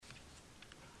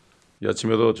이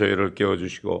아침에도 저희를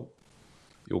깨워주시고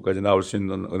이곳까지 나올 수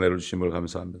있는 은혜를 주심을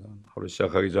감사합니다. 하루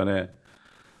시작하기 전에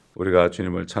우리가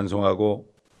주님을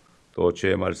찬송하고 또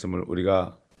주의 말씀을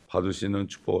우리가 받을 수 있는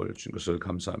축복을 준 것을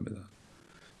감사합니다.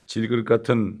 질그릇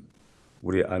같은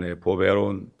우리 안에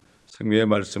보배로운 생명의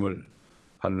말씀을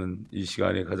받는 이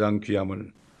시간이 가장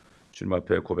귀함을 주님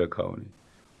앞에 고백하오니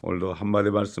오늘도 한마디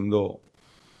말씀도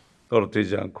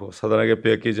떨어뜨리지 않고 사단에게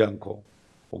뺏기지 않고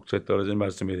옥토에 떨어진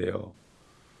말씀이 되어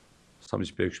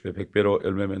 30배, 60배, 100배로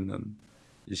열매 맺는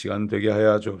이 시간 되게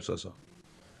하여 주옵소서.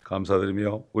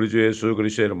 감사드리며 우리 주 예수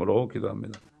그리스도의 이름으로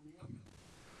기도합니다.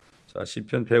 자,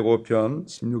 시편 105편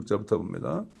 16절부터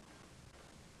봅니다.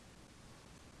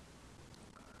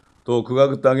 또 그가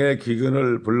그 땅에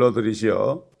기근을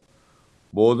불러들이시어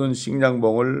모든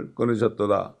식량봉을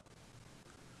끊으셨도다.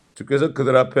 주께서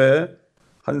그들 앞에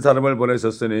한 사람을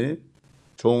보내셨으니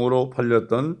종으로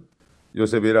팔렸던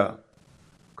요셉이라.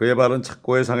 그의 발은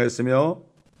착고에 상했으며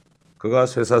그가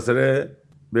쇠사슬에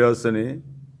매었으니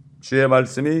주의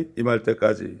말씀이 임할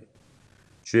때까지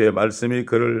주의 말씀이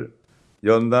그를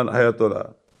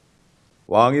연단하였도다.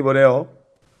 왕이 보내어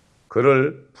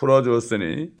그를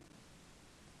풀어주었으니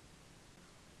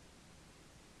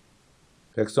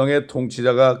백성의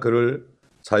통치자가 그를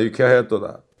자유케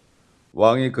하였도다.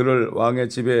 왕이 그를 왕의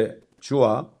집의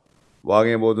주와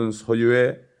왕의 모든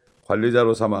소유의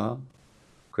관리자로 삼아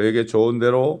그에게 좋은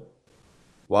대로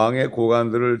왕의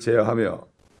고관들을 제어하며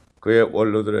그의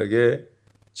원로들에게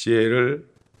지혜를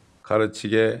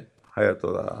가르치게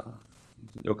하였도다.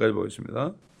 여기까지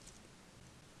보겠습니다.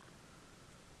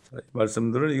 이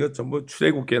말씀들은 이거 전부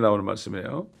출애굽기에 나오는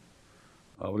말씀이에요.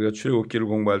 우리가 출애굽기를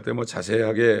공부할 때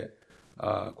자세하게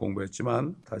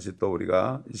공부했지만 다시 또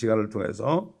우리가 이 시간을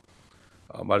통해서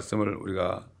말씀을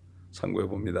우리가 참고해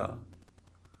봅니다.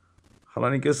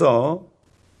 하나님께서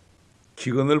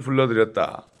기근을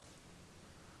불러들였다.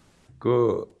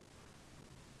 그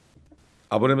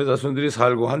아브라함의 자손들이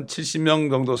살고 한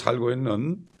 70명 정도 살고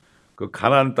있는 그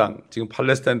가나안 땅, 지금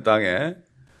팔레스타인 땅에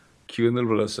기근을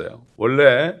불렀어요.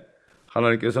 원래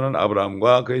하나님께서는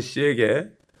아브라함과 그의 씨에게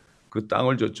그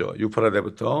땅을 줬죠.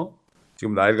 유프라데부터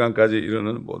지금 나일강까지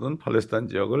이르는 모든 팔레스타인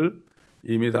지역을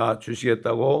이미 다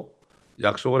주시겠다고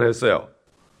약속을 했어요.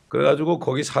 그래가지고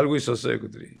거기 살고 있었어요.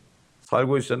 그들이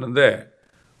살고 있었는데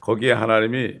거기에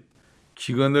하나님이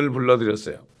기근을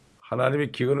불러들였어요.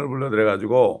 하나님이 기근을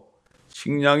불러들여가지고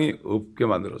식량이 없게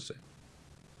만들었어요.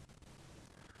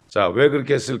 자, 왜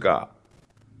그렇게 했을까?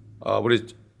 우리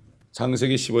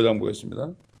창세기 15장 보겠습니다.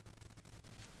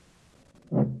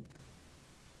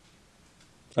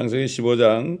 창세기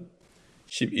 15장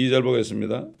 12절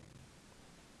보겠습니다.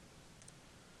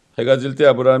 해가 질 때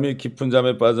아브라함이 깊은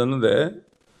잠에 빠졌는데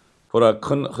보라,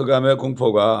 큰 흑암의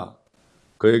공포가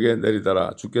그에게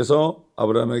내리더라. 주께서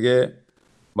아브라함에게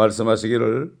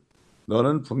말씀하시기를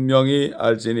너는 분명히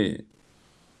알지니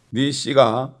네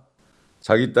씨가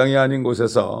자기 땅이 아닌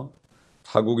곳에서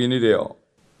타국인이 되어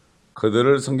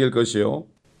그들을 섬길 것이요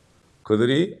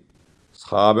그들이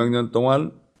 400년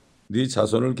동안 네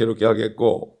자손을 괴롭게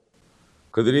하겠고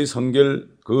그들이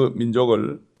섬길 그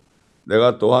민족을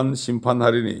내가 또한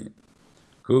심판하리니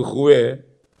그 후에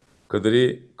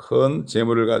그들이 큰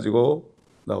재물을 가지고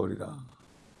나오리라.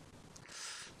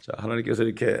 자, 하나님께서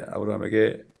이렇게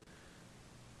아브라함에게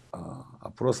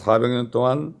앞으로 400년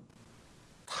동안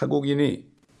타국인이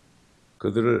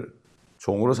그들을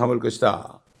종으로 삼을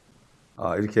것이다.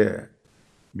 이렇게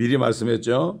미리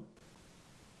말씀했죠.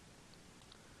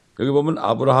 여기 보면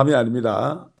아브라함이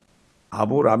아닙니다.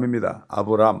 아브람입니다.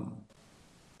 아브람.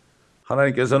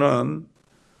 하나님께서는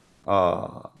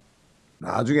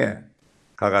나중에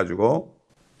가가지고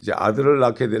이제 아들을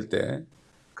낳게 될 때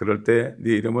그럴 때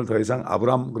네 이름을 더 이상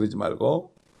아브람 그러지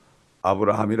말고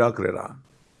아브라함이라 그래라.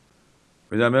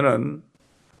 왜냐하면은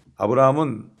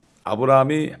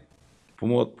아브라함이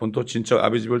부모 본토 친척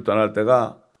아비 집을 떠날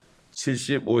때가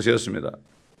 75세였습니다.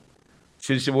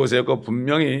 75세였고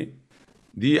분명히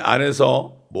네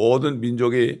안에서 모든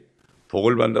민족이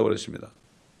복을 받는다고 그랬습니다.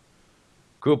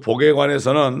 그 복에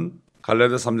관해서는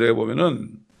갈라디아 3장에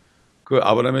보면은 그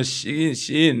아브라함의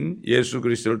씨인 예수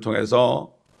그리스도를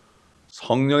통해서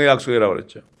성령의 약속이라고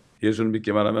그랬죠. 예수를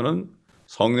믿기만 하면은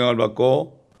성령을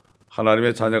받고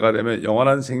하나님의 자녀가 되면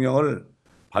영원한 생명을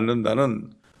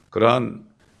받는다는 그러한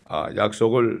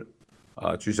약속을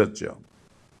주셨죠.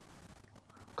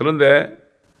 그런데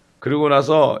그리고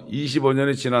나서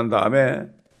 25년이 지난 다음에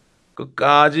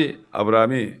끝까지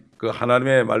아브라함이 그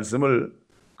하나님의 말씀을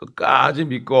끝까지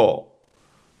믿고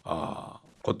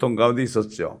고통 가운데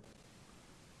있었죠.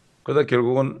 그러다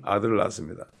결국은 아들을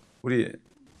낳았습니다. 우리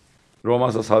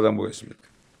로마서 4장 보겠습니다.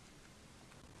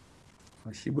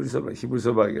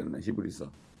 히브리서 봐야겠네. 히브리서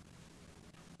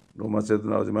로마서에도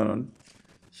나오지만은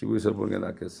히브리서 보는 게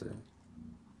낫겠어요.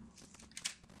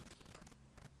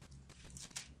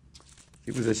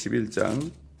 히브리서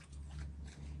 11장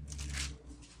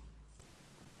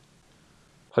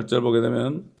 8절 보게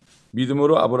되면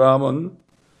믿음으로 아브라함은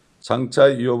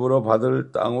장차 유업으로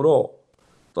받을 땅으로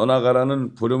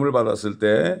떠나가라는 부름을 받았을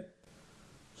때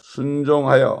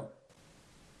순종하여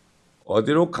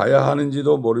어디로 가야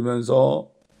하는지도 모르면서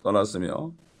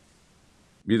떠났으며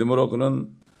믿음으로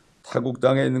그는 타국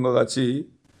땅에 있는 것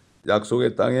같이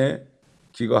약속의 땅에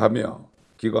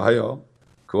기거하여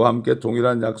그와 함께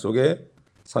동일한 약속의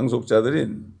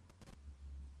상속자들인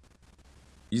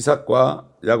이삭과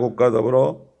야곱과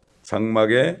더불어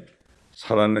장막에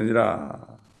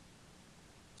살았느니라.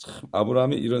 참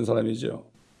아브라함이 이런 사람이죠.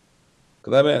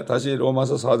 그 다음에 다시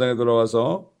로마서 4장에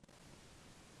들어와서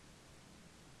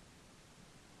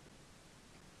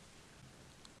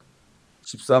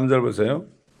 13절 보세요.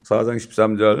 4장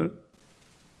 13절.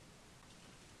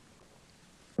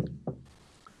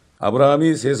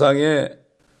 아브라함이 세상의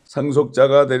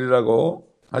상속자가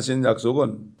되리라고 하신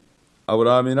약속은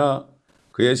아브라함이나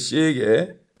그의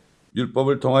씨에게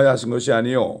율법을 통하여 하신 것이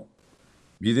아니요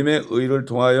믿음의 의를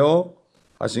통하여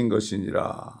하신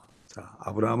것이니라. 자,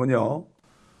 아브라함은요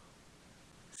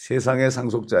세상의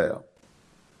상속자예요.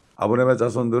 아브라함의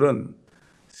자손들은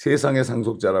세상의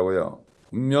상속자라고요.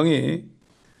 분명히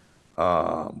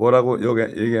뭐라고 여기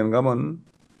얘기하는가 하면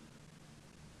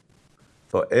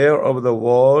The heir of the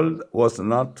world was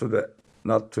not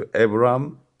to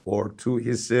Abraham or to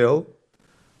his seed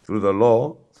through the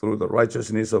law, through the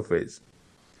righteousness of faith.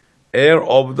 Heir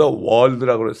of the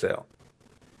world라고 그랬어요.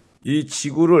 이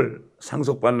지구를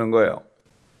상속받는 거예요.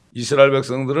 이스라엘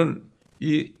백성들은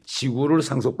이 지구를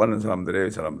상속받는 사람들이에요.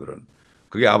 이 사람들은.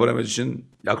 그게 아브라함이 주신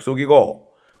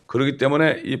약속이고 그렇기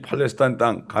때문에 이 팔레스타인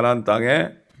땅, 가나안 땅에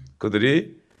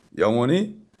그들이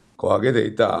영원히 거하게 돼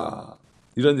있다.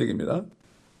 이런 얘기입니다.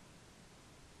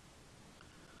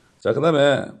 자, 그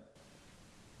다음에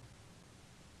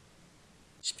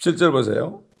 17절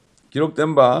보세요.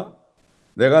 기록된 바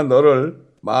내가 너를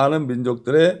많은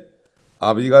민족들의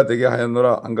아비가 되게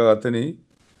하였노라 한가 같으니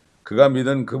그가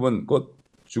믿은 그분 곧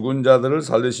죽은 자들을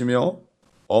살리시며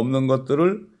없는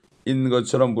것들을 있는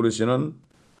것처럼 부르시는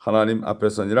하나님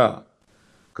앞에서니라.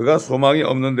 그가 소망이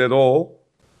없는데도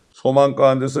소망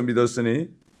가운데서 믿었으니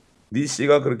네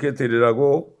씨가 그렇게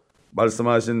되리라고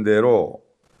말씀하신 대로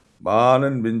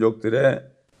많은 민족들의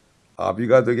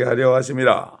아비가 되게 하려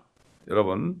하심이라.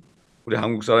 여러분, 우리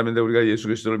한국 사람인데 우리가 예수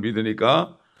그리스도를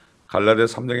믿으니까 갈라디아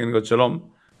 3장에 있는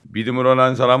것처럼 믿음으로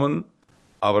난 사람은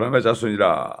아브라함의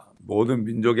자손이라. 모든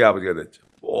민족의 아버지가 됐죠.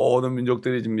 모든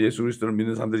민족들이 지금 예수 그리스도를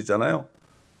믿는 사람들 있잖아요.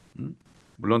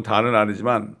 물론 다는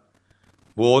아니지만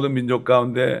모든 민족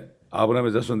가운데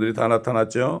아브라함의 자손들이 다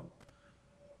나타났죠.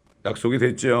 약속이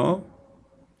됐죠.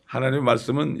 하나님의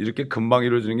말씀은 이렇게 금방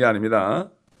이루어지는 게 아닙니다.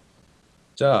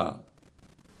 자,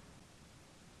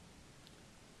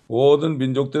 모든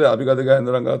민족들의 아비가 되게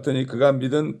하느라 같으니 그가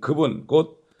믿은 그분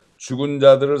곧 죽은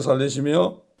자들을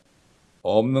살리시며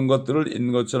없는 것들을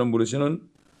있는 것처럼 부르시는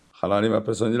하나님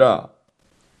앞에 서니라.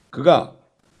 그가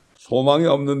소망이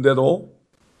없는데도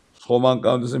소망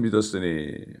가운데서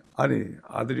믿었으니. 아니,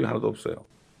 아들이 하나도 없어요.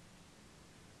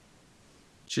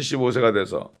 75세가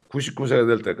돼서 99세가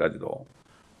될 때까지도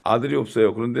아들이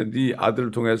없어요. 그런데 네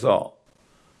아들을 통해서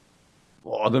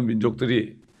모든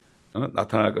민족들이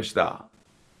나타날 것이다.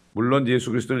 물론 예수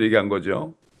그리스도를 얘기한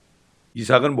거죠.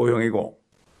 이삭은 모형이고.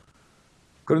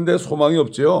 그런데 소망이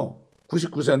없죠.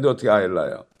 99세인데 어떻게 아이를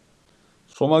낳아요.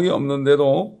 소망이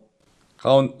없는데도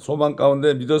소망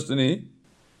가운데 믿었으니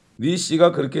네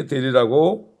씨가 그렇게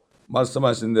되리라고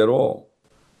말씀하신 대로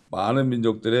많은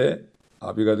민족들의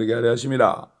아비가 되게 하려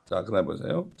하심이라. 자, 그다음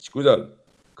보세요. 19절.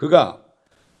 그가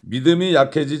믿음이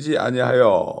약해지지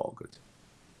아니하여. 그렇죠.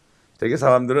 되게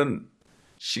사람들은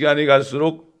시간이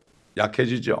갈수록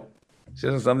약해지죠.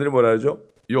 세상 사람들이 뭐라 하죠?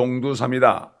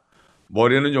 용두삼이다.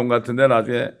 머리는 용 같은데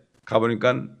나중에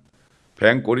가보니까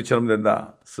뱀꼬리처럼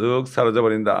된다. 쓱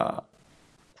사라져버린다.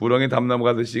 구렁이 담나무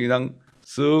가듯이 그냥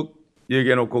쓱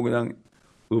얘기해놓고 그냥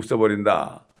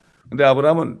없어버린다. 근데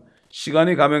아브라함은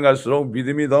시간이 가면 갈수록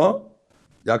믿음이 더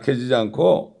약해지지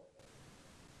않고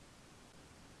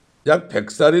약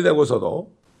 100살이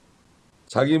되고서도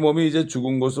자기 몸이 이제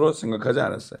죽은 것으로 생각하지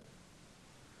않았어요.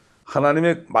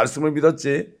 하나님의 말씀을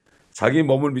믿었지 자기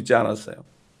몸을 믿지 않았어요.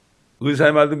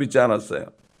 의사의 말도 믿지 않았어요.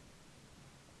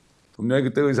 분명히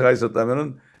그때 의사가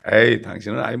있었다면 에이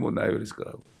당신은 아이 못 낳아요 그랬을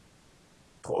거라고.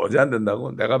 도저히 안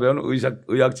된다고. 내가 배우는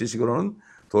의학 지식으로는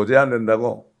도저히 안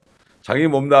된다고. 자기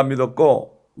몸도 안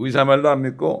믿었고 의사 말도 안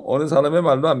믿고 어느 사람의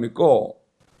말도 안 믿고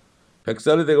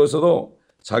 100살이 되고서도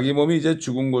자기 몸이 이제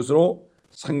죽은 것으로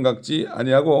생각지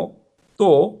아니하고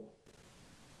또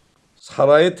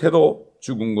사라의 태도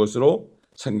죽은 것으로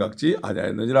생각지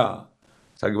아니하였느니라.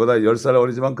 자기보다 10살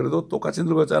어리지만 그래도 똑같이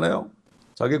늙었잖아요.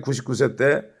 자기 99세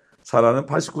때 사라는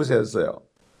 89세였어요.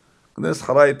 근데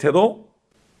사라의 태도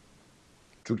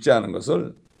죽지 않은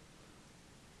것을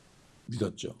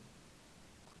믿었죠.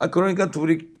 그러니까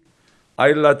둘이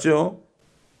아이를 낳죠.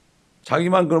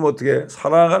 자기만 그럼 어떻게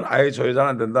사라가 아이 저 여자는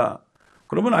안 된다.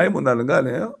 그러면 아이 못 낳는 거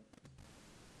아니에요?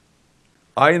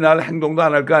 아이 낳을 행동도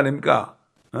안 할 거 아닙니까?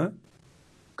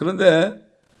 그런데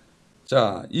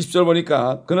자 20절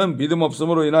보니까 그는 믿음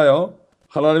없음으로 인하여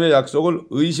하나님의 약속을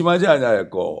의심하지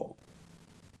아니하였고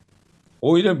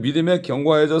오히려 믿음에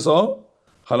견고해져서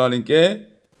하나님께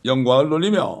영광을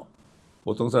돌리며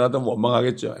보통 사람들은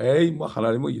원망하겠죠. 에이 뭐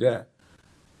하나님 뭐 이래.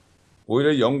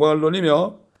 오히려 영광을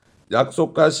돌리며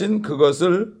약속하신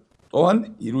그것을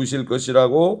또한 이루실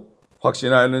것이라고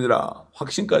확신하였느니라.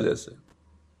 확신까지 했어요.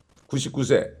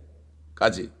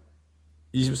 99세까지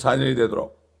 24년이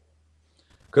되도록.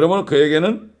 그러므로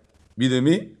그에게는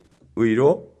믿음이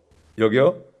의로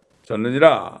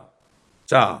여겨졌느니라.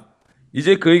 자,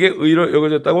 이제 그에게 의로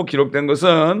여겨졌다고 기록된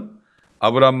것은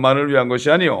아브라함만을 위한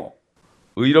것이 아니요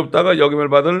의롭다가 여김을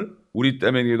받을 우리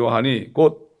때문이기도 하니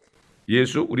곧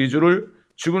예수 우리 주를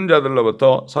죽은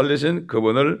자들로부터 살리신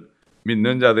그분을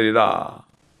믿는 자들이라.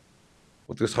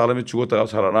 어떻게 사람이 죽었다가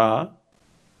살아나?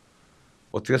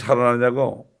 어떻게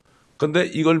살아나냐고. 근데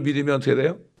이걸 믿으면 어떻게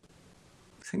돼요?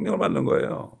 생명을 받는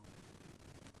거예요.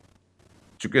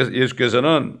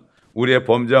 예수께서는 우리의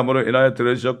범죄함으로 인하여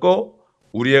들어주셨고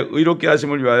우리의 의롭게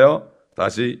하심을 위하여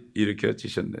다시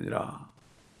일으켜지셨느니라.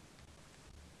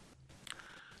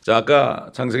 자,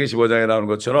 아까 창세기 15장에 나오는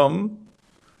것처럼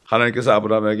하나님께서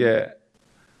아브라함에게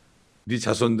네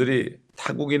자손들이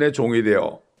타국인의 종이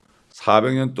되어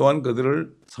 400년 동안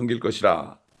그들을 섬길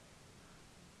것이라.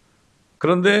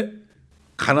 그런데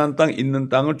가나안 땅 있는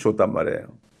땅을 줬단 말이에요.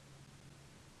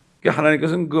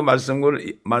 하나님께서는 그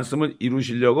말씀을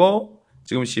이루시려고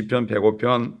지금 시편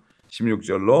 105편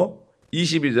 16절로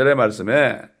 22절의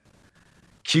말씀에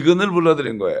기근을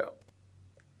불러들인 거예요.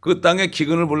 그 땅에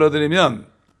기근을 불러들이면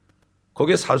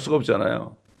거기에 살 수가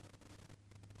없잖아요.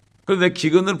 그런데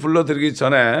기근을 불러들이기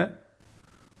전에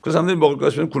그 사람들이 먹을 것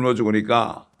없으면 굶어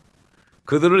죽으니까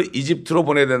그들을 이집트로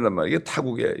보내야 된단 말이에요. 이게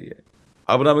타국이에요. 이게.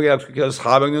 아브라함에게 약속해서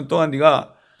 400년 동안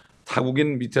네가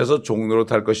타국인 밑에서 종로로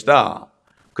탈 것이다.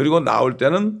 그리고 나올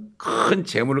때는 큰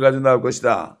재물을 가지고 나올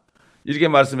것이다. 이렇게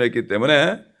말씀했기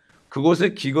때문에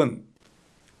그곳에 기근,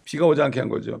 비가 오지 않게 한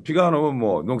거죠. 비가 안 오면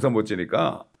뭐 농사 못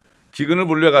지니까 기근을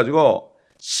불려가지고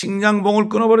식량봉을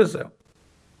끊어버렸어요.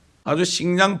 아주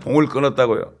식량봉을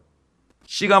끊었다고요.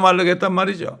 씨가 말르겠단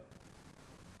말이죠.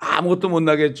 아무것도 못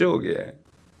나겠죠, 거기에.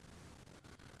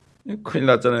 큰일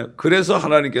났잖아요. 그래서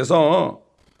하나님께서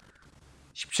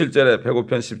 17절에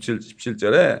 105편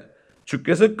 17절에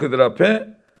주께서 그들 앞에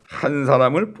한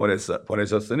사람을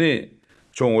보내셨으니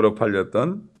종으로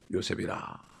팔렸던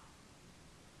요셉이라.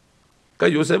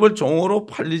 그러니까 요셉을 종으로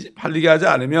팔리게 하지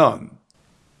않으면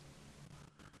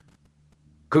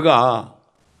그가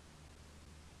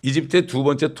이집트의 두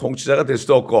번째 통치자가 될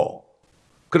수도 없고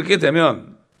그렇게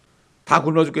되면 다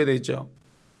굶어 죽게 돼 있죠.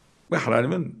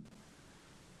 하나님은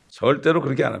절대로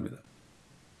그렇게 안 합니다.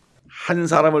 한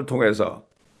사람을 통해서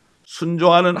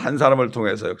순종하는 한 사람을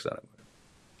통해서 역사하는 거예요.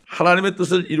 하나님의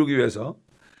뜻을 이루기 위해서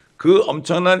그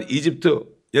엄청난 이집트,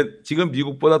 지금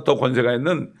미국보다 더 권세가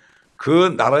있는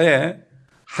그 나라에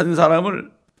한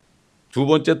사람을 두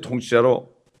번째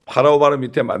통치자로 파라오 바로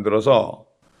밑에 만들어서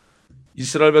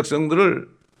이스라엘 백성들을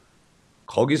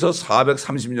거기서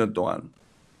 430년 동안,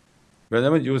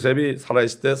 왜냐하면 요셉이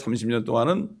살아있을 때 30년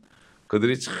동안은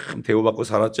그들이 참 대우받고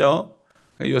살았죠.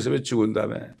 요셉이 죽은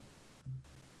다음에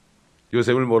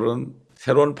요셉을 모르는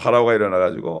새로운 파라오가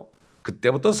일어나가지고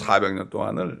그때부터 400년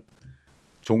동안을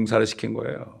종살을 시킨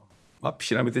거예요. 막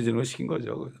피라미드 짓는 거 시킨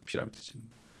거죠. 피라미드 짓는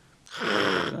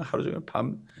거. 하루 종일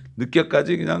밤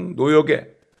늦게까지 그냥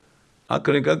노역에.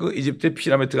 그러니까 그 이집트의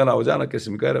피라미드가 나오지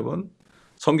않았겠습니까, 여러분?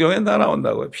 성경에 다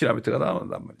나온다고요. 피라미드가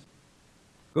나온단 말이죠.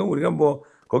 그럼 우리가 뭐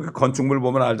거기 건축물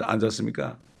보면 알지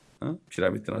않습니까?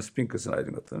 피라미드나 스핑크스나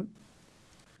이런 것들.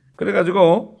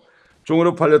 그래가지고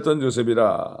종으로 팔렸던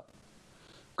요셉이라.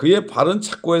 그의 발은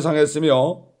착고에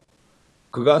상했으며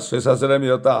그가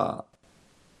쇠사슬함이었다.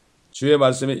 주의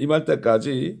말씀이 임할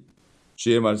때까지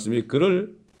주의 말씀이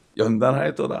그를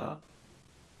연단하였도다.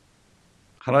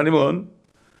 하나님은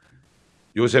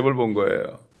요셉을 본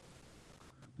거예요.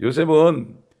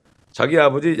 요셉은 자기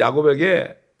아버지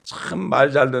야곱에게 참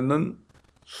말 잘 듣는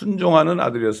순종하는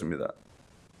아들이었습니다.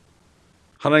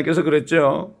 하나님께서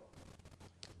그랬죠.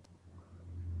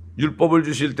 율법을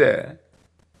주실 때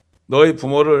너희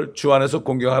부모를 주 안에서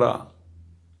공경하라.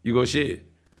 이것이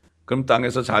그럼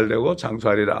땅에서 잘되고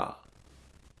장수하리라.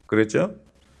 그랬죠?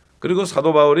 그리고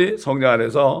사도 바울이 성령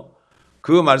안에서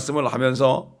그 말씀을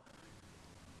하면서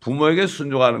부모에게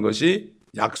순종하는 것이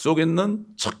약속 있는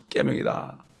첫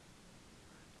계명이다.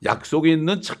 약속이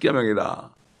있는 첫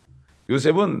계명이다.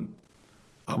 요셉은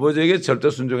아버지에게 절대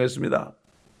순종했습니다.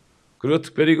 그리고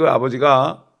특별히 그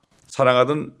아버지가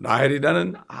사랑하던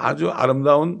라헬이라는 아주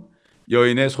아름다운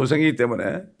여인의 소생이기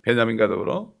때문에 베냐민과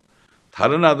더불어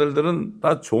다른 아들들은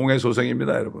다 종의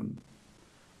소생입니다, 여러분.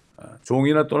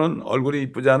 종이나 또는 얼굴이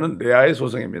이쁘지 않은 레아의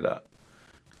소생입니다.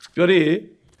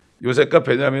 특별히 요셉과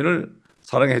베냐민을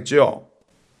사랑했죠.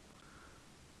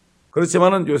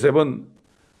 그렇지만은 요셉은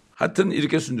하여튼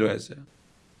이렇게 순종했어요.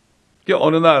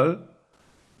 어느 날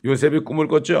요셉이 꿈을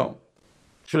꿨죠.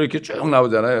 이렇게 쭉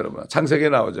나오잖아요, 여러분. 창세기에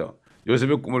나오죠.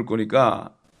 요셉이 꿈을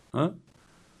꾸니까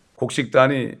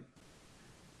곡식단이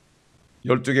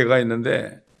 12개가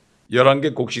있는데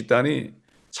 11개 곡식단이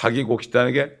자기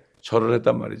곡식단에게 절을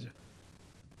했단 말이죠.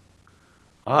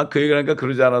 그 얘기를 하니까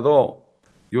그러지 않아도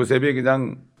요셉이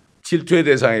그냥 질투의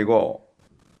대상이고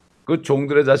그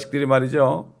종들의 자식들이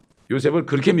말이죠. 요셉을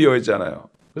그렇게 미워했잖아요.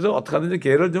 그래서 어떻게 하든지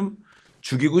걔를 좀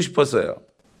죽이고 싶었어요.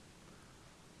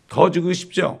 더 죽이고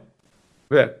싶죠.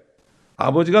 왜?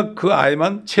 아버지가 그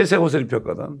아이만 채색 옷을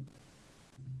입혔거든.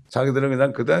 자기들은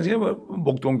그냥 그 당시에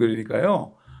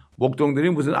목동들이니까요. 목동들이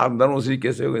무슨 아름다운 옷을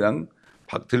입겠어요. 그냥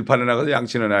들판에 나가서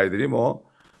양치는 아이들이 뭐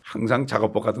항상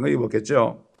작업복 같은 거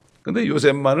입었겠죠. 근데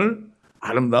요셉만을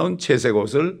아름다운 채색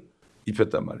옷을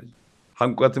입혔단 말이죠.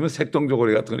 한국 같으면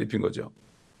색동저고리 같은 걸 입힌 거죠.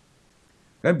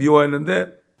 그냥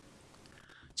미워했는데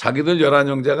자기들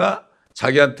 11형제가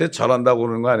자기한테 절한다고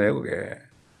그러는 거 아니에요, 그게.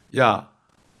 야,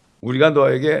 우리가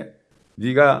너에게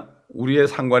네가 우리의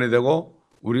상관이 되고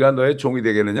우리가 너의 종이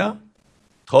되겠느냐?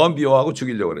 더 미워하고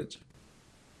죽이려고 그랬죠.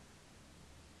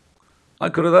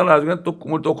 그러다가 나중에 또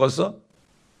꿈을 또 꿨어.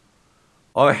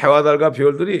 해와 달과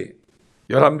별들이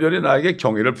 11별이 나에게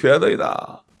경의를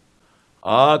표하더이다.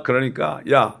 그러니까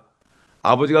야,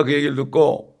 아버지가 그 얘기를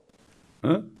듣고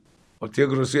어떻게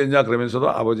그럴 수 있냐 그러면서도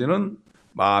아버지는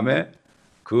마음에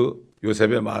그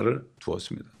요셉의 말을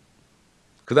두었습니다.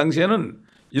 그 당시에는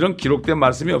이런 기록된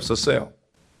말씀이 없었어요.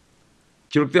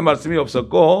 기록된 말씀이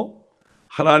없었고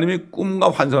하나님이 꿈과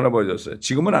환상을 보여줬어요.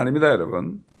 지금은 아닙니다,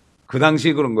 여러분. 그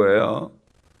당시에 그런 거예요.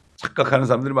 착각하는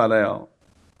사람들이 많아요.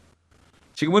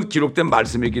 지금은 기록된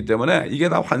말씀이 있기 때문에 이게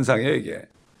다 환상이에요, 이게.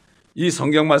 이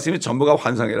성경 말씀이 전부가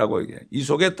환상이라고 이게. 이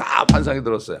속에 다 환상이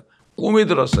들었어요. 꿈이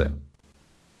들었어요.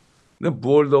 근데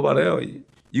뭘 더 바래요?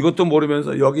 이것도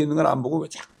모르면서 여기 있는 건 안 보고 왜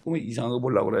자꾸 이상한 거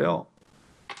보려고 그래요?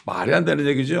 말이 안 되는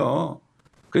얘기죠.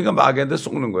 그러니까 마귀한테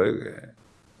속는 거예요, 그게.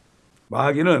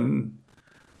 마귀는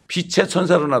빛의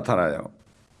천사로 나타나요.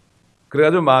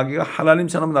 그래가지고 마귀가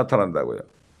하나님처럼 나타난다고요.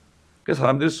 그래서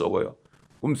사람들이 속어요.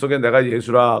 꿈속에 내가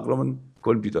예수라 그러면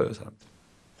그걸 믿어요, 사람들.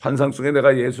 환상 속에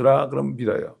내가 예수라 그러면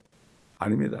믿어요.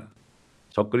 아닙니다.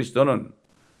 적그리스도는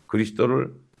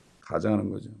그리스도를 가장하는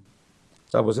거죠.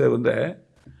 자, 보세요. 근데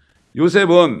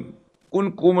요셉은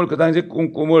꾼 꿈을, 그 당시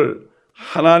꾼 꿈을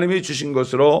하나님이 주신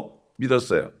것으로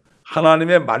믿었어요.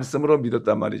 하나님의 말씀으로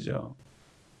믿었단 말이죠.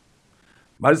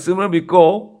 말씀을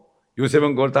믿고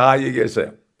요셉은 그걸 다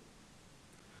얘기했어요.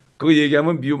 그거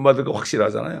얘기하면 미움받을 거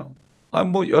확실하잖아요.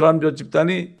 11별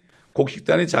집단이,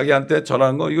 곡식단이 자기한테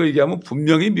전하는 거 이거 얘기하면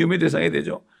분명히 미움의 대상이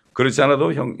되죠. 그렇지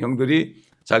않아도 형들이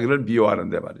자기를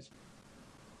미워하는데 말이죠.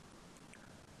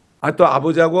 또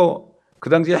아버지하고 그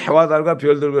당시에 해와 달과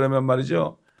별들 그러면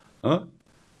말이죠.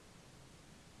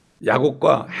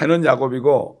 야곱과 해는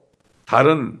야곱이고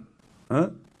달은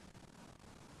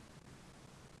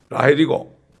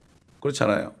라헬이고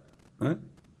그렇잖아요.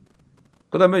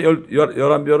 그 다음에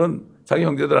 11별은 자기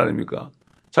형제들 아닙니까?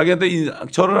 자기한테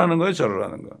절을 하는 거예요, 절을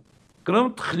하는 거.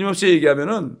 그럼 틀림없이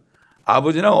얘기하면은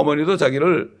아버지나 어머니도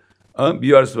자기를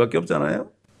미워할 수밖에 없잖아요.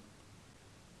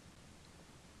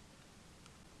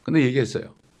 근데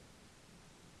얘기했어요.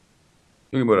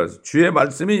 여기 뭐라 했어요? 주의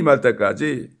말씀이 임할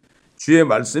때까지 주의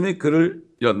말씀이 그를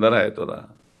연단하였도다.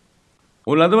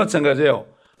 오늘날도 마찬가지예요.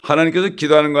 하나님께서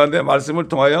기도하는 가운데 말씀을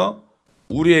통하여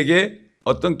우리에게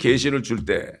어떤 계시를 줄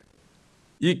때,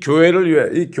 이 교회를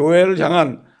위해, 이 교회를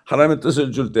향한 하나님의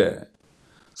뜻을 줄 때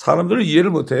사람들은 이해를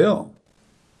못해요.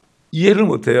 이해를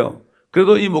못해요.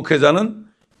 그래도 이 목회자는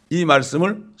이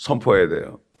말씀을 선포해야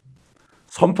돼요.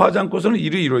 선포하지 않고서는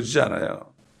일이 이루어지지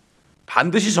않아요.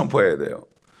 반드시 선포해야 돼요.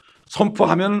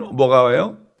 선포하면 뭐가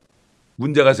와요?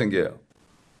 문제가 생겨요.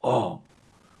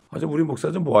 아주 우리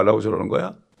목사 좀 뭐 하려고 저러는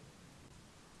거야?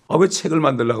 왜 책을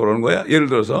만들려고 그러는 거야? 예를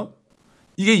들어서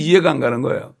이게 이해가 안 가는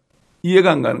거예요.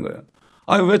 이해가 안 가는 거예요.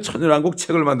 아니 왜 천연왕국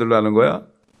책을 만들려는 거야?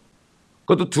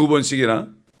 그것도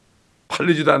 2번씩이나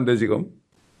팔리지도 않는데 지금.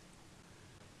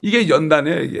 이게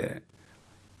연단이에요.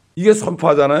 이게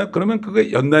선포하잖아요. 그러면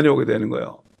그게 연단이 오게 되는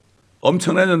거예요.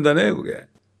 엄청난 연단이에요 그게.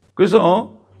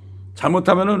 그래서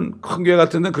잘못하면은 큰 교회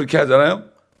같은 데는 그렇게 하잖아요.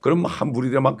 그럼 한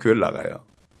무리들 막 교회를 나가요.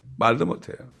 말도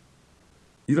못해요.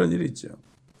 이런 일이 있죠.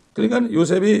 그러니까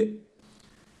요셉이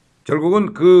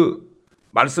결국은 그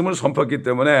말씀을 선포했기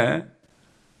때문에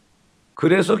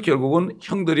그래서 결국은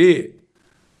형들이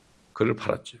그를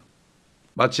팔았죠.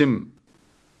 마침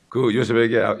그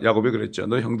요셉에게 야곱이 그랬죠.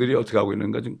 너 형들이 어떻게 하고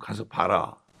있는가 좀 가서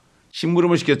봐라.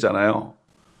 심부름을 시켰잖아요.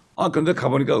 아, 근데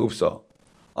가보니까 없어.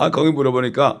 아, 거기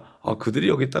물어보니까 그들이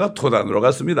여기다가 도단으로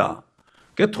갔습니다.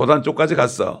 그 도단 쪽까지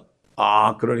갔어.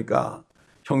 아, 그러니까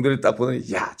형들이 딱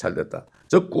보더니 야, 잘 됐다.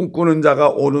 저 꿈꾸는 자가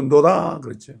오는도다.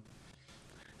 그렇죠.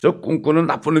 저 꿈꾸는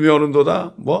나쁜 놈이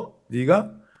오는도다. 뭐? 네가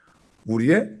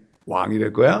우리의 왕이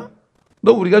될 거야?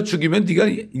 너 우리가 죽이면 네가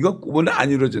이거 꿈은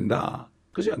안 이루어진다.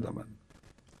 그렇지 않단 말이야.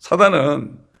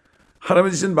 사단은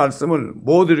하나님의 주신 말씀을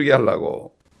못 이루게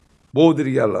하려고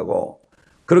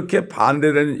그렇게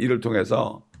반대되는 일을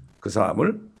통해서 그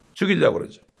사람을 죽이려고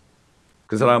그러죠.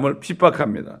 그 사람을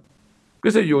핍박합니다.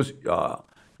 그래서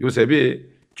요셉이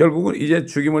결국은 이제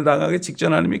죽임을 당하기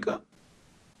직전 아닙니까?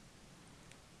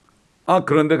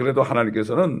 그런데 그래도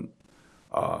하나님께서는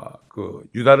그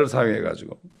유다를 사용해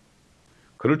가지고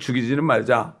그를 죽이지는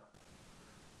말자.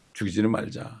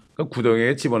 그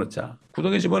구덩이에 집어넣자.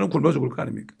 구덩이에 집어넣으면 굶어 죽을 거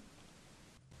아닙니까?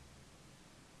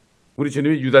 우리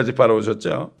주님이 유다 지파로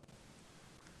오셨죠.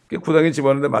 그 구덩이에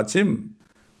집어넣는데 마침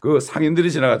그 상인들이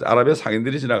아랍의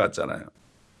상인들이 지나갔잖아요.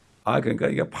 그러니까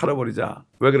이게 팔아버리자.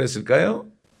 왜 그랬을까요?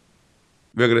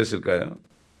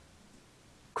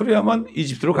 그래야만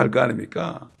이집트로 갈 거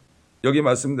아닙니까? 여기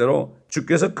말씀대로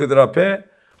주께서 그들 앞에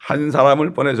한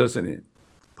사람을 보내셨으니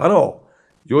바로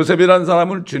요셉이라는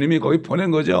사람을 주님이 거기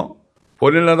보낸 거죠.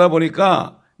 보내려다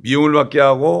보니까 미움을 받게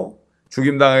하고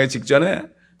죽임당하기 직전에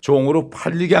종으로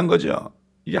팔리게 한 거죠.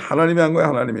 이게 하나님이 한 거예요.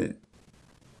 하나님이.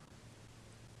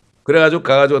 그래가지고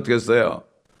가가지고 어떻게 했어요?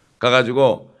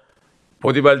 가가지고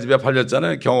보디발 집에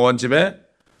팔렸잖아요. 경호원 집에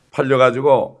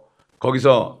팔려가지고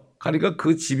거기서 가니까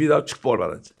그 집이 다 축복을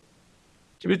받았죠.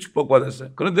 집이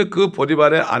축복받았어요. 그런데 그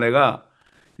보디발의 아내가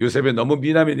요셉이 너무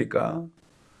미남이니까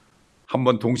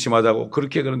한번 동침하자고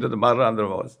그런데도 말을 안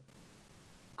들어먹었어요.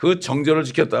 그 정절을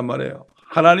지켰단 말이에요.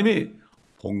 하나님이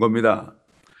본 겁니다.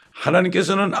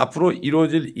 하나님께서는 앞으로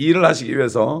이루어질 일을 하시기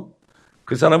위해서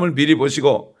그 사람을 미리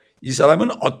보시고 이 사람은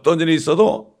어떤 일이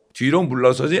있어도 뒤로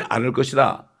물러서지 않을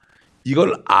것이다.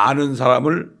 이걸 아는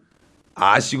사람을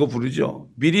아시고 부르죠.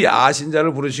 미리 아신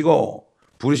자를 부르시고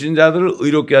부르신 자들을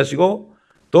의롭게 하시고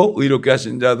또 의롭게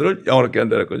하신 자들을 영원롭게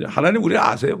한다는 거죠. 하나님 우리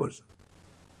아세요 벌써.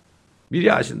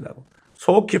 미리 아신다고.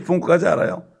 속 깊은 곳까지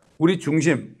알아요. 우리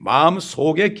중심, 마음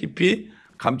속에 깊이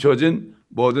감춰진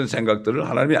모든 생각들을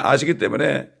하나님이 아시기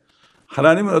때문에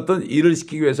하나님은 어떤 일을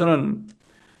시키기 위해서는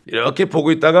이렇게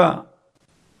보고 있다가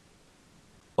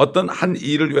어떤 한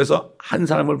일을 위해서 한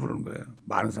사람을 부르는 거예요.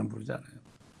 많은 사람 부르지 않아요.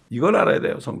 이걸 알아야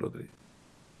돼요, 성도들이.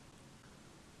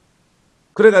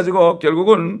 그래가지고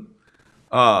결국은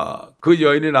그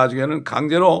여인이 나중에는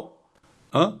강제로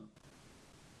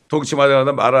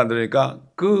동침하자마자 말을 안 들으니까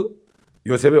그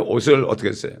요셉의 옷을 어떻게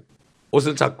했어요?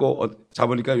 옷을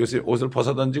잡으니까 요셉이 옷을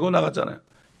벗어 던지고 나갔잖아요.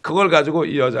 그걸 가지고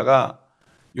이 여자가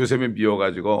요셉이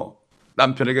미워가지고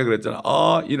남편에게 그랬잖아.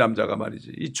 이 남자가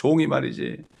말이지, 이 종이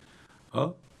말이지,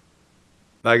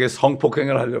 나에게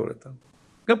성폭행을 하려고 그랬다고.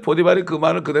 그러니까 보디발이 그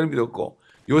말을 그대로 믿었고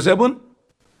요셉은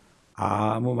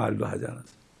아무 말도 하지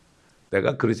않았어요.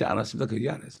 내가 그러지 않았습니다. 그 얘기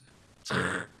안 했어요.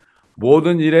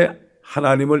 모든 일에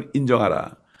하나님을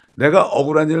인정하라. 내가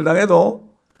억울한 일을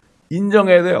당해도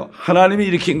인정해야 돼요. 하나님이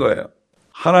일으킨 거예요.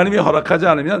 하나님이 허락하지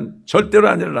않으면 절대로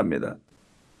안 일어납니다.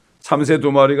 참새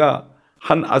 2마리가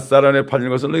한 앗사란에 팔린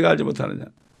것을 너희가 알지 못하느냐.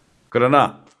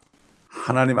 그러나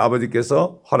하나님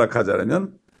아버지께서 허락하지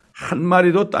않으면 한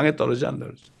마리도 땅에 떨어지지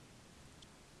않는다.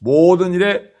 모든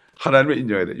일에 하나님을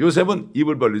인정해야 돼요. 요셉은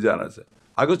입을 벌리지 않았어요.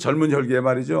 그 젊은 혈기에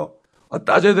말이죠.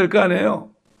 따져야 될 거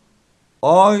아니에요.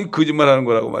 거짓말하는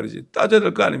거라고 말이지. 따져야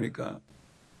될 거 아닙니까?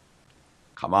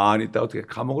 가만히 있다 어떻게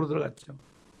감옥으로 들어갔죠.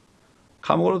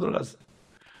 감옥으로 들어갔어요.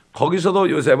 거기서도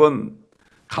요셉은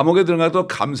감옥에 들어가도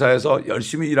감사해서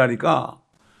열심히 일하니까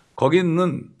거기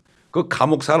있는 그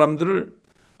감옥 사람들을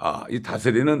이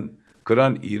다스리는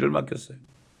그러한 일을 맡겼어요.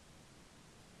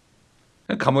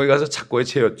 감옥에 가서 착고에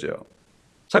채웠죠.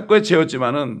 착고에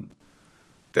채웠지만은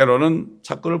때로는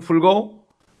착고를 풀고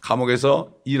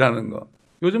감옥에서 일하는 거.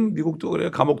 요즘 미국도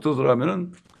그래요. 감옥도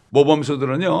들어가면은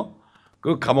모범수들은요,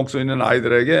 그 감옥소에 있는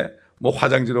아이들에게 뭐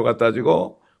화장지도 갖다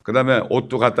주고 그 다음에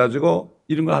옷도 갖다 주고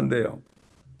이런 거 한대요.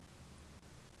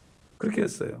 그렇게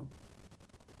했어요.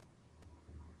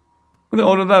 근데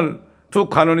어느 날 두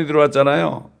관원이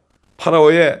들어왔잖아요.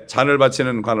 파라오의 잔을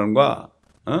바치는 관원과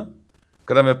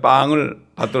그 다음에 빵을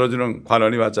받들어주는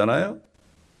관원이 왔잖아요.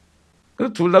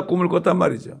 그래서 둘 다 꿈을 꿨단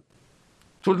말이죠.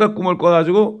 둘 다 꿈을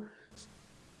꿔가지고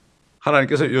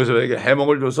하나님께서 요셉에게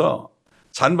해몽을 줘서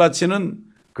잔 바치는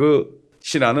그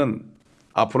신하는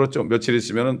앞으로 좀 며칠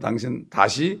있으면 당신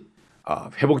다시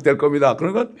회복될 겁니다.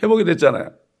 그러니까 회복이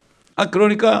됐잖아요.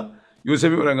 그러니까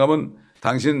요셉이 뭐라면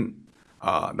당신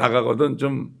나가거든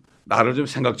좀 나를 좀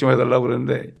생각 좀 해달라고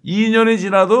그랬는데 2년이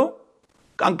지나도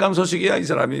깜깜소식이야. 이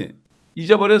사람이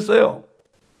잊어버렸어요.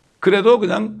 그래도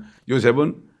그냥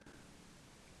요셉은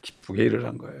기쁘게 일을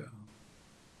한 거예요.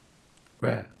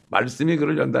 왜? 말씀이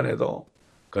그를 연단해도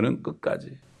그는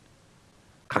끝까지.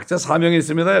 각자 사명이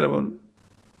있습니다, 여러분.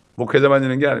 목회자만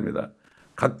있는 게 아닙니다.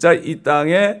 각자 이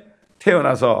땅에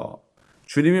태어나서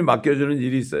주님이 맡겨주는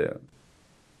일이 있어요.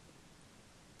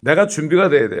 내가 준비가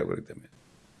돼야 돼요. 그렇기 때문에.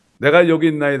 내가 여기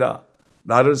있나이다.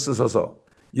 나를 쓰소서.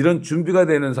 이런 준비가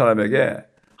되는 사람에게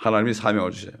하나님이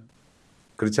사명을 주셔요.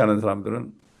 그렇지 않은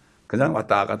사람들은 그냥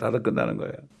왔다 갔다 하다 끝나는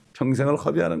거예요. 평생을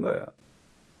허비하는 거예요.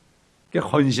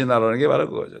 헌신하라는 게 바로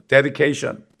그거죠.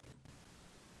 dedication.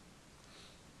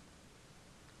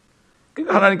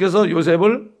 그러니까 하나님께서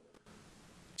요셉을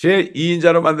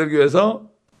제2인자로 만들기 위해서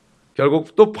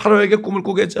결국 또 파라오에게 꿈을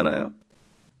꾸게 했잖아요.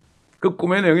 그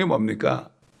꿈의 내용이 뭡니까?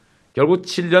 결국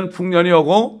 7년 풍년이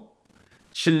오고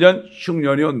 7년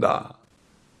흉년이 온다.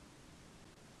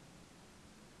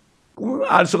 꿈을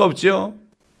알 수가 없죠.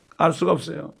 알 수가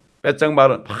없어요. 빼짝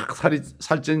마른 막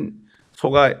살찐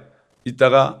소가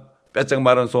있다가 빼짝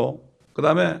마른 소. 그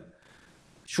다음에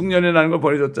흉년이 나는 걸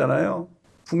보여줬잖아요.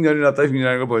 풍년이 났다 흉년이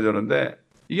나는 걸 보여줬는데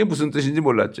이게 무슨 뜻인지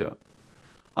몰랐죠.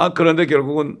 그런데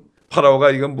결국은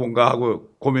파라오가 이건 뭔가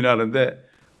하고 고민하는데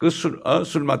그 술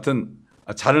맡은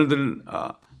잔을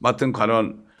맡은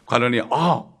관원이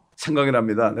생각이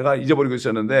납니다. 내가 잊어버리고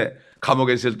있었는데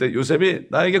감옥에 있을 때 요셉이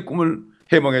나에게 꿈을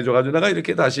해몽해줘가지고 내가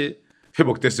이렇게 다시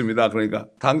회복됐습니다. 그러니까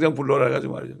당장 불러라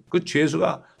해가지고 말이죠. 그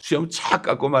죄수가 수염 착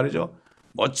깎고 말이죠.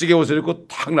 멋지게 옷을 입고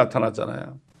탁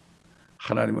나타났잖아요.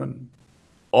 하나님은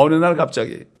어느 날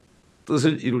갑자기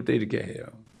뜻을 이룰 때 이렇게 해요.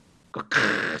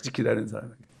 끝까지 기다리는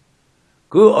사람에게.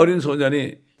 그 어린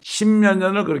소년이 10몇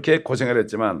년을 그렇게 고생을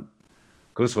했지만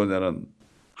그 소년은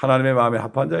하나님의 마음에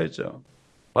합한 자였죠.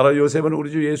 바로 요셉은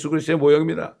우리 주 예수 그리스도의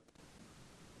모형입니다.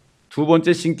 두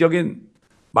번째 신격인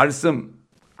말씀,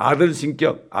 아들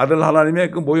신격, 아들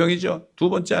하나님의 그 모형이죠. 두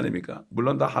번째 아닙니까?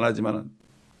 물론 다 하나지만은,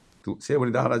 세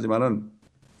분이 다 하나지만은.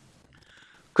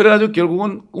 그래가지고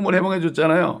결국은 꿈을 해몽해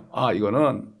줬잖아요.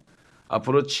 이거는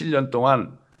앞으로 7년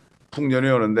동안 풍년이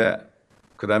오는데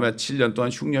그 다음에 7년 동안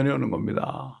흉년이 오는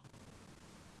겁니다.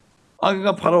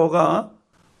 그러니까 파라오가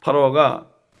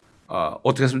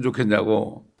어떻게 했으면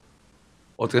좋겠냐고.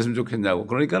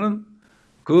 그러니까는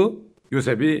그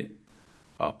요셉이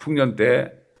풍년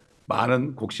때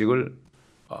많은 곡식을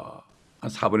한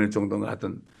 4분의 1 정도는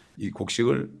하여튼 이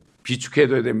곡식을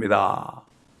비축해둬야 됩니다.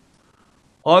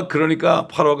 그러니까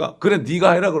파라오가 그래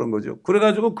네가 해라 그런 거죠.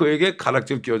 그래가지고 그에게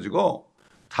가락지를 끼워주고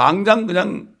당장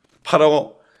그냥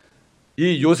파라오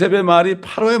이 요셉의 말이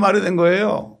파라오의 말이 된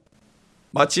거예요.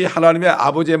 마치 하나님의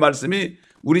아버지의 말씀이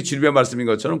우리 주님의 말씀인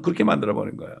것처럼 그렇게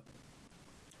만들어버린 거예요.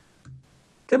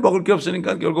 먹을 게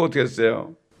없으니까 결국 어떻게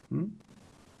했어요?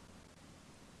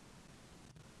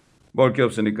 먹을 게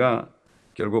없으니까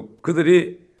결국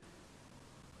그들이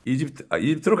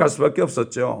이집트로 갈 수밖에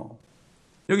없었죠.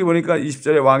 여기 보니까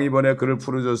 20절에 왕이 번에 그를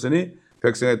풀어줬으니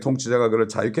백성의 통치자가 그를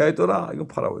자유케 하였더라. 이거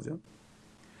파라오죠.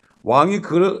 왕이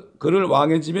그를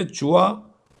왕의 집의 주와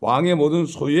왕의 모든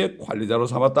소유의 관리자로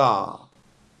삼았다.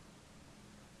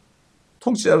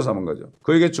 통치자로 삼은 거죠.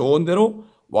 그에게 좋은 대로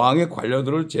왕의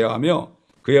관료들을 제어하며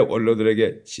그의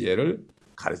원로들에게 지혜를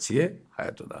가르치게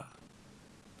하였도다.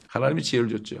 하나님이 지혜를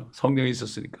줬죠. 성령이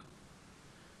있었으니까.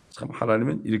 참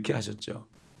하나님은 이렇게 하셨죠.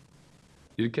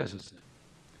 이렇게 하셨어요.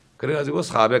 그래가지고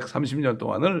 430년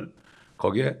동안을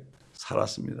거기에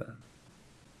살았습니다.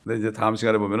 근데 이제 다음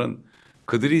시간에 보면은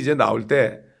그들이 이제 나올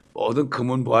때 모든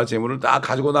금은 보화 재물을 다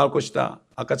가지고 나올 것이다.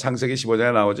 아까 창세기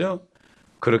 15장에 나오죠.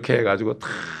 그렇게 해가지고 다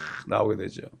나오게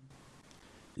되죠.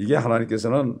 이게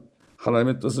하나님께서는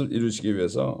하나님의 뜻을 이루시기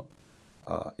위해서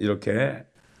이렇게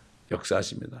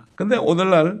역사하십니다. 근데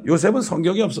오늘날 요셉은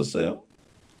성경이 없었어요.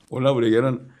 오늘날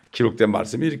우리에게는 기록된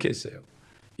말씀이 이렇게 있어요.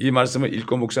 이 말씀을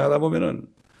읽고 묵상하다 보면은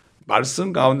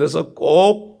말씀 가운데서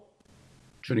꼭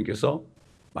주님께서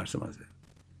말씀하세요.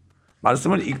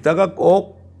 말씀을 읽다가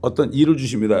꼭 어떤 일을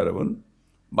주십니다, 여러분.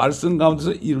 말씀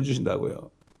가운데서 일을 주신다고요.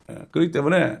 그렇기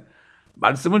때문에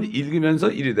말씀을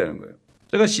읽으면서 일이 되는 거예요.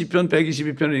 제가 시편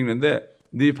 122편을 읽는데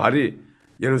네 발이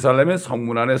예루살렘의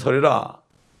성문 안에 서리라.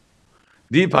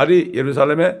 네 발이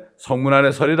예루살렘의 성문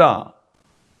안에 서리라.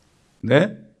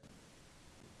 네?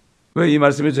 왜 이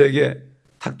말씀이 저에게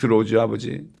탁 들어오지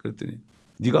아버지? 그랬더니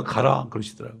네가 가라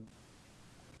그러시더라고.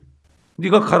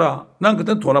 네가 가라. 난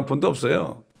그때 돈 한 푼도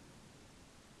없어요.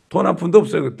 돈 한 푼도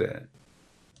없어요 그때.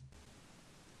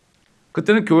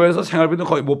 그때는 교회에서 생활비도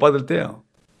거의 못 받을 때요.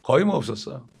 거의 뭐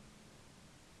없었어.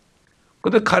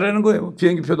 근데 가라는 거예요.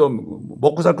 비행기 표도 없는 거.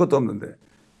 먹고 살 것도 없는데.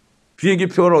 비행기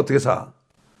표를 어떻게 사?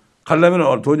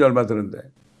 가려면 돈이 얼마 드는데.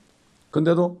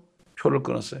 근데도 표를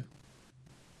끊었어요.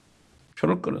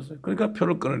 표를 끊었어요. 그러니까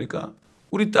표를 끊으니까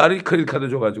우리 딸이 크레딧 카드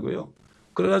줘가지고요.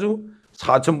 그래가지고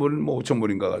 4,000불, 뭐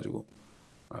 5,000불인가 가지고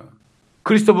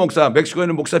크리스토퍼 목사, 멕시코에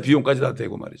있는 목사 비용까지 다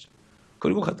대고 말이죠.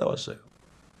 그리고 갔다 왔어요.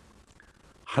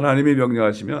 하나님이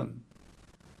명령하시면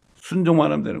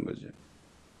순종만 하면 되는 거죠.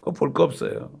 그거 볼 거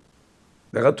없어요.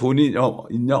 내가 돈이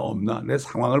있냐 없나 내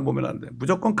상황을 보면 안 돼.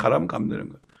 무조건 가라면 가면 되는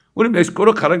거예요. 우리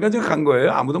멕시코로 가라니까 지금 간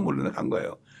거예요. 아무도 모르는데 간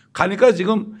거예요. 가니까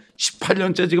지금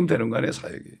 18년째 지금 되는 거 아니에요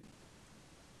사역이.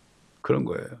 그런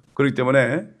거예요. 그렇기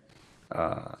때문에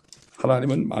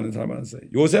하나님은 많은 사람을 안 써요.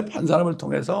 요셉 한 사람을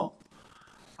통해서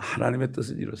하나님의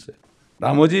뜻을 이뤘어요.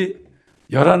 나머지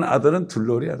 11 아들은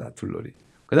둘놀이야 다 둘놀이.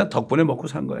 그냥 덕분에 먹고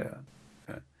산 거예요.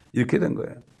 이렇게 된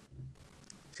거예요.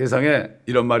 세상에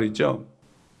이런 말이 있죠.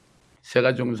 세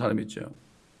가지 종류 사람이 있죠.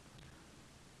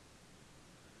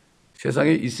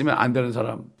 세상에 있으면 안 되는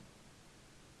사람,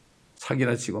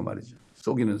 사기나 치고 말이죠.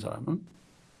 속이는 사람은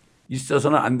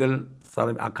있어서는 안 될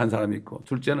사람이 악한 사람이 있고,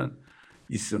 둘째는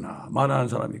있으나 마나한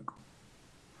사람이 있고,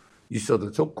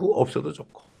 있어도 좋고 없어도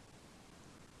좋고,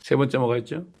 세 번째 뭐가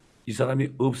있죠? 이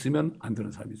사람이 없으면 안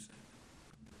되는 사람이 있어요.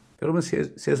 여러분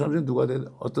세 사람 중에 누가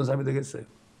어떤 사람이 되겠어요?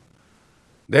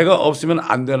 내가 없으면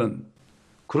안 되는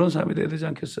그런 사람이 돼야 되지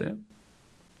않겠어요?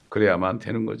 그래야만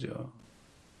되는 거죠.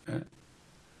 예?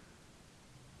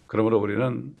 그러므로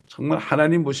우리는 정말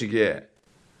하나님 보시기에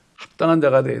합당한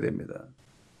자가 되어야 됩니다.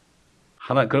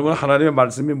 그러면 하나님의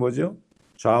말씀이 뭐죠?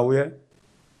 좌우에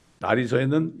날이 서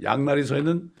있는 양날이 서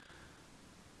있는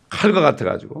칼과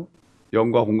같아가지고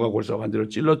영과 혼과 골수와 관절을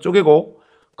찔러 쪼개고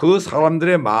그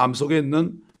사람들의 마음속에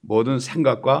있는 모든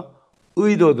생각과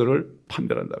의도들을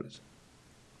판별한다 그러죠.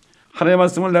 하나님의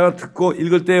말씀을 내가 듣고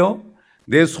읽을 때요,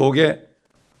 내 속에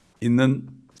있는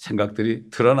생각들이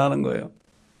드러나는 거예요.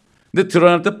 근데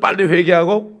드러날 때 빨리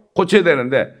회개하고 고쳐야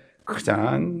되는데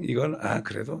그냥 이건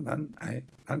그래도 난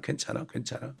괜찮아.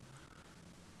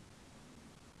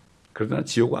 그래도 난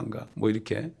지옥 안 가. 뭐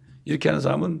이렇게 하는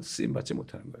사람은 쓰임 받지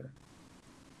못하는 거예요.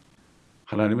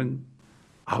 하나님은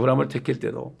아브라함을 택할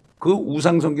때도 그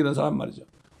우상 섬기는 사람 말이죠.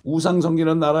 우상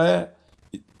섬기는 나라에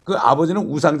그 아버지는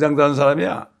우상 장사하는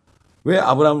사람이야. 왜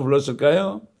아브라함을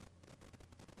불렀을까요?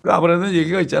 그 아브라함은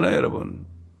얘기가 있잖아요, 여러분.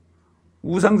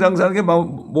 우상 장사하는 게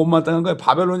못마땅한 거예요.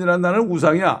 바벨론이라는 나라는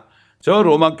우상이야. 저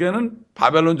로마 교회는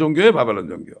바벨론 종교예요, 바벨론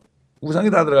종교.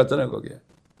 우상이 다 들어갔잖아요, 거기에.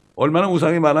 얼마나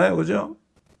우상이 많아요, 그죠?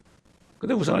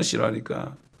 근데 우상을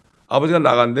싫어하니까 아버지가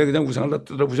나갔는데 그냥 우상을 다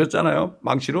뜯어 부셨잖아요,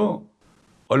 망치로.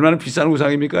 얼마나 비싼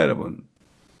우상입니까, 여러분?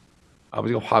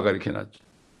 아버지가 화가 이렇게 났죠.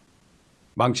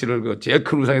 망치를 제일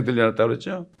큰 우상에 들려놨다고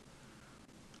그랬죠.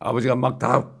 아버지가 막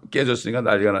다 깨졌으니까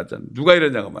난리가 났잖아요. 누가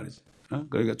이랬냐고 말이지.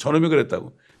 그러니까 저놈이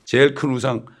그랬다고. 제일 큰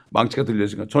우상 망치가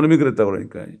들렸으니까 저놈이 그랬다고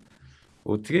그러니까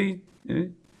어떻게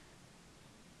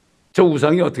저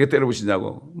우상이 어떻게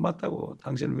때려부시냐고. 맞다고.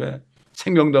 당신 왜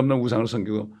생명도 없는 우상을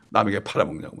섬기고 남에게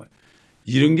팔아먹냐고 말이야.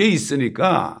 이런 게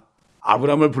있으니까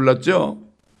아브라함을 불렀죠.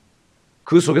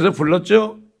 그 속에서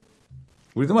불렀죠.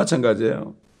 우리도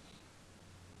마찬가지예요.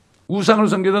 우상을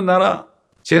섬기던 나라,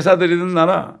 제사 드리던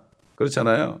나라,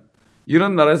 그렇잖아요.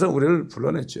 이런 나라에서 우리를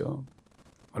불러냈죠.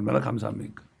 얼마나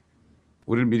감사합니까?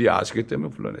 우리를 미리 아시기 때문에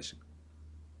불러내신 거예요.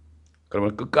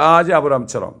 그러면 끝까지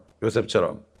아브라함처럼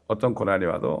요셉처럼 어떤 고난이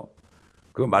와도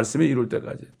그 말씀이 이룰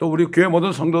때까지, 또 우리 교회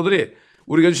모든 성도들이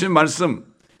우리가 주신 말씀,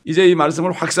 이제 이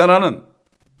말씀을 확산하는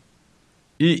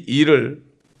이 일을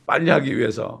빨리 하기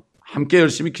위해서 함께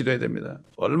열심히 기도해야 됩니다.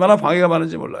 얼마나 방해가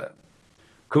많은지 몰라요.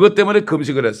 그것 때문에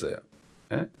금식을 했어요.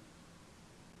 예?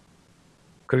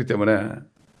 그렇기 때문에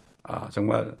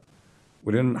정말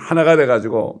우리는 하나가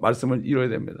돼가지고 말씀을 이루어야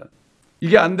됩니다.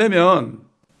 이게 안 되면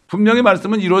분명히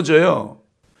말씀은 이루어져요.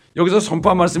 여기서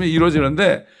선포한 말씀이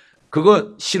이루어지는데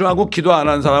그거 싫어하고 기도 안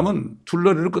하는 사람은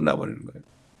둘러리로 끝나버리는 거예요.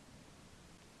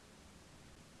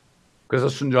 그래서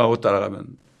순종하고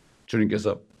따라가면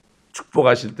주님께서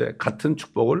축복하실 때 같은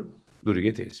축복을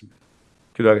누리게 되어 있습니다.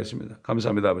 기도하겠습니다.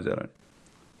 감사합니다, 아버지 하나님.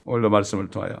 오늘도 말씀을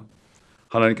통하여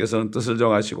하나님께서는 뜻을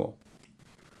정하시고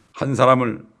한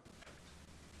사람을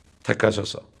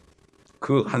택하셔서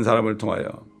그 한 사람을 통하여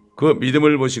그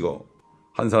믿음을 보시고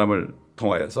한 사람을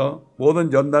통하여서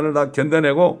모든 연단을 다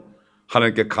견뎌내고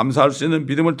하나님께 감사할 수 있는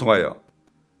믿음을 통하여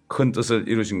큰 뜻을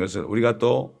이루신 것을 우리가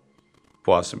또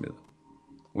보았습니다.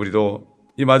 우리도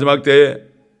이 마지막 때에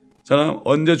저는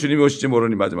언제 주님이 오실지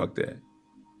모르는 이 마지막 때에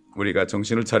우리가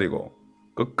정신을 차리고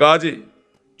끝까지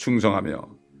충성하며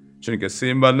주님께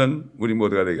쓰임받는 우리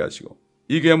모두가 되게 하시고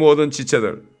이 교회 모든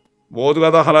지체들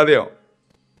모두가 다 하나 되어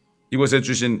이곳에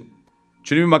주신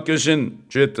주님이 맡겨주신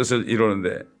주의 뜻을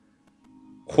이루는데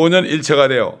혼연일체가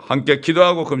되어 함께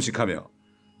기도하고 금식하며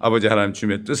아버지 하나님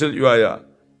주님의 뜻을 위하여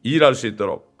일할 수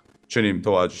있도록 주님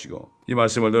도와주시고 이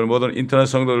말씀을 듣는 모든 인터넷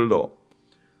성도들도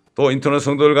또 인터넷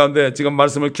성도들 가운데 지금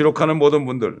말씀을 기록하는 모든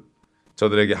분들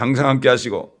저들에게 항상 함께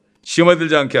하시고 시험에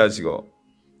들지 않게 하시고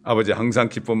아버지 항상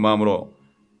기쁜 마음으로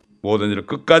모든 일을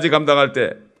끝까지 감당할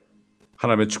때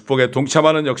하나님의 축복에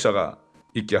동참하는 역사가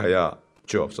있게 하여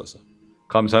주옵소서.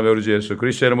 감사하며 우리 주 예수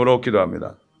그리스도의 이름으로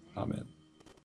기도합니다. 아멘.